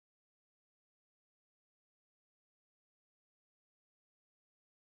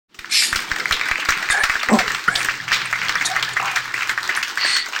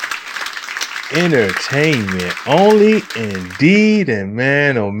Entertainment only, indeed, and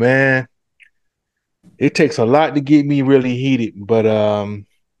man, oh man, it takes a lot to get me really heated. But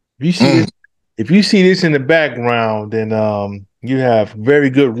if you see Mm. this, if you see this in the background, then you have very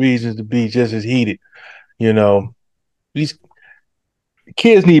good reasons to be just as heated. You know, these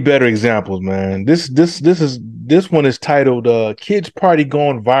kids need better examples, man. This one is titled "Kids Party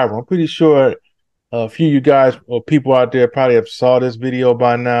Going Viral." I'm pretty sure a few of you guys or people out there probably have saw this video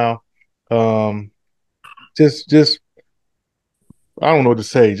by now. Um, just I don't know what to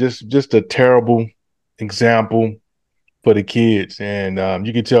say. Just a terrible example for the kids, and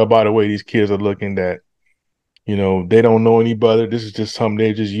you can tell by the way these kids are looking that they don't know any better. This is just something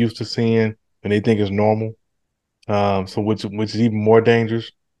they're just used to seeing, and they think it's normal. So which is even more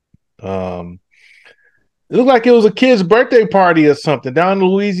dangerous. Um, it looked like it was a kid's birthday party or something down in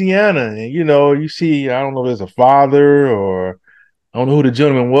Louisiana, and you see I don't know if there's a father or I don't know who the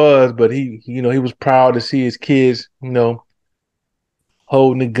gentleman was, but he was proud to see his kids,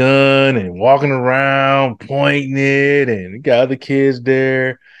 holding a gun and walking around, pointing it, and you got other kids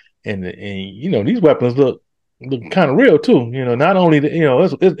there, and these weapons look kind of real too. Not only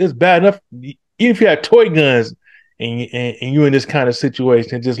it's bad enough even if you had toy guns and you in this kind of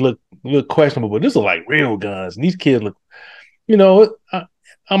situation, it just look questionable. But this is like real guns, and these kids look.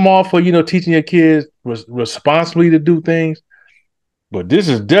 I'm all for teaching your kids responsibly to do things, but this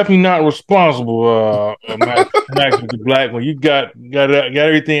is definitely not responsible, Max with the black one. You got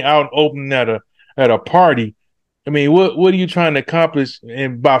everything out and open at a party. I mean, what are you trying to accomplish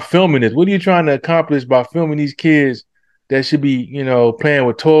and by filming this? What are you trying to accomplish by filming these kids that should be, playing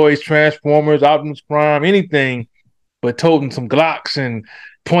with toys, Transformers, Optimus Prime, anything, but toting some Glocks and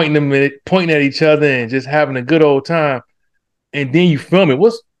pointing at each other and just having a good old time. And then you film it.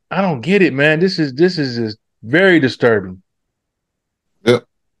 I don't get it, man. This is just very disturbing. Yep.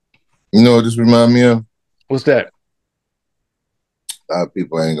 You know what this remind me of? What's that? A lot of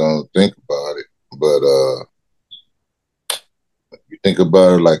people ain't gonna think about it, but you think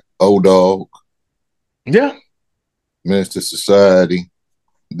about it like O-Dog, Yeah. Minister Society.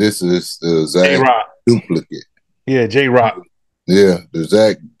 This is the J exact Rock. duplicate. Yeah, J Rock. Yeah, the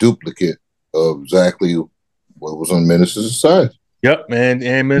exact duplicate of exactly what was on Minister Society. Yep, man.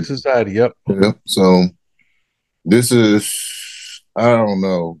 And Men's Society. Yep. Yeah. So this is I don't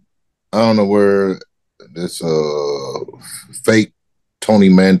know. I don't know where this fake Tony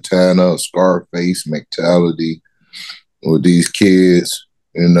Montana, Scarface mentality with these kids.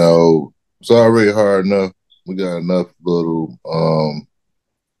 It's already hard enough. We got enough little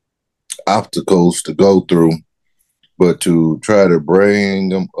obstacles to go through, but to try to bring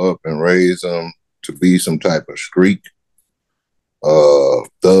them up and raise them to be some type of street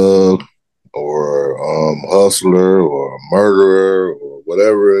thug or hustler or murderer or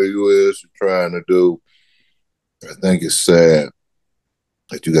whatever you is you're trying to do, I think it's sad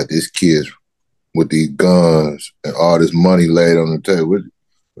that you got these kids with these guns and all this money laid on the table. What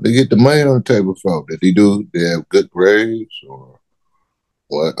they get the money on the table for? Did they do? They have good grades or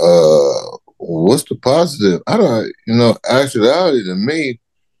what? What's the positive? I don't. Actuality to me,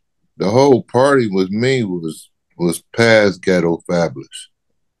 the whole party with me was past ghetto fabulous.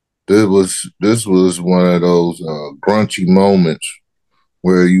 This was one of those grunchy moments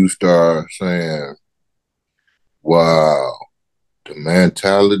where you start saying, "Wow, the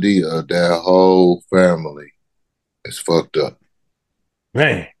mentality of that whole family is fucked up."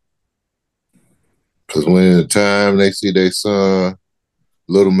 Man. Because when the time they see their son,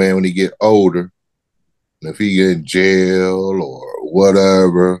 little man, when he get older, and if he get in jail or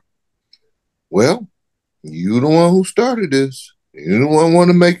whatever, well, you the one who started this. You the one want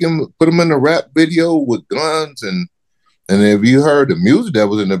to make him put him in a rap video with guns and if you heard the music that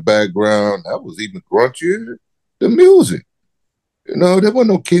was in the background, that was even grunchier. The music, there wasn't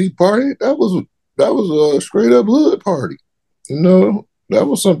no kiddie party. That was a straight up hood party. That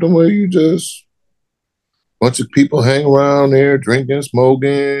was something where you just bunch of people hang around there drinking,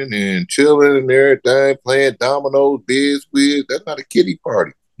 smoking, and chilling and everything, playing dominoes, biz with. That's not a kiddie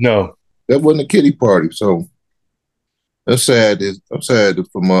party. No. That wasn't a kiddie party. So that's sad. I'm sad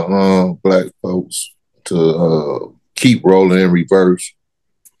for my black folks to keep rolling in reverse.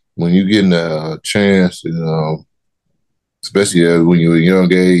 When you getting a chance, especially when you're a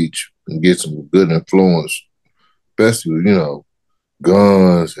young age, and get some good influence, especially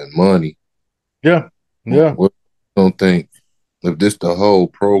guns and money. Yeah. Yeah. What don't think if this the whole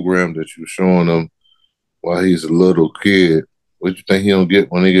program that you're showing them while he's a little kid, what you think he gonna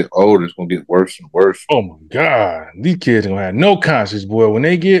get when they get older? It's gonna get worse and worse. Oh my God. These kids gonna have no conscience, boy. When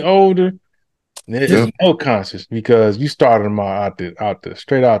they get older, there's Yeah. no conscience because you started them out the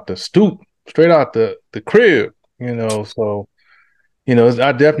straight out the stoop. straight out the crib, you know. So, you know,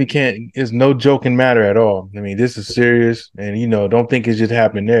 I definitely can't. It's no joking matter at all. I mean, this is serious, and you know, don't think it's just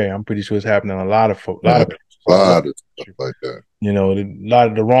happening there. I'm pretty sure it's happening a lot of Yeah, places a all over. lot of stuff like that. You know, a lot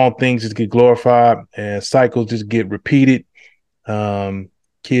of the wrong things just get glorified, and cycles just get repeated. Um,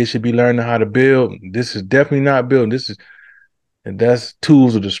 Kids should be learning how to build. This is definitely not building. This is, and that's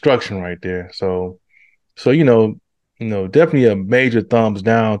tools of destruction right there. So definitely a major thumbs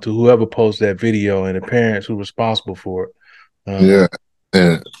down to whoever posted that video and the parents who were responsible for it. Yeah,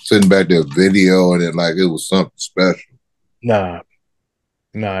 and sitting back there video and it like it was something special. Nah,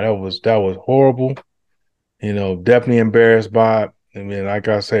 that was horrible. You know, definitely embarrassed by it. I mean, like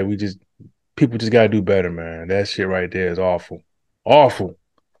I said, people just gotta do better, man. That shit right there is awful, awful.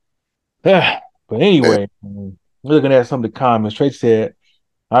 But Yeah. anyway, looking at some of the comments, Trey said,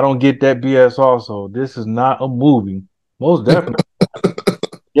 "I don't get that BS." Also, this is not a movie. Most definitely,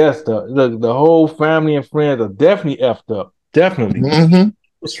 yes. The whole family and friends are definitely effed up. Definitely. Mm-hmm.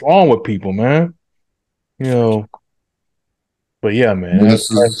 What's wrong with people, man? You know. But yeah, man.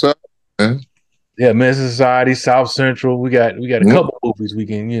 This is man. Yeah, Men's Society, South Central. We got a Mm-hmm. couple movies we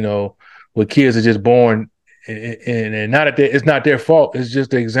can, where kids are just born and not that it's not their fault. It's just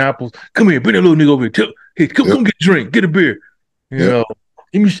the examples. Come here, bring that little nigga over here. Hey, come Yep. come get a drink, get a beer. You Yep. know,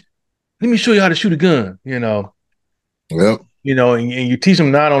 let me show you how to shoot a gun. Yep. And you teach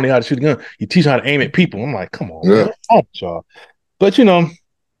them not only how to shoot a gun, you teach them how to aim at people. I'm like, come on, man, Yep. what's wrong with y'all? But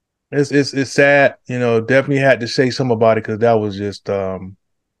it's sad. Definitely had to say something about it because that was just Yeah.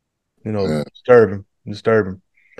 disturbing. Disturbing.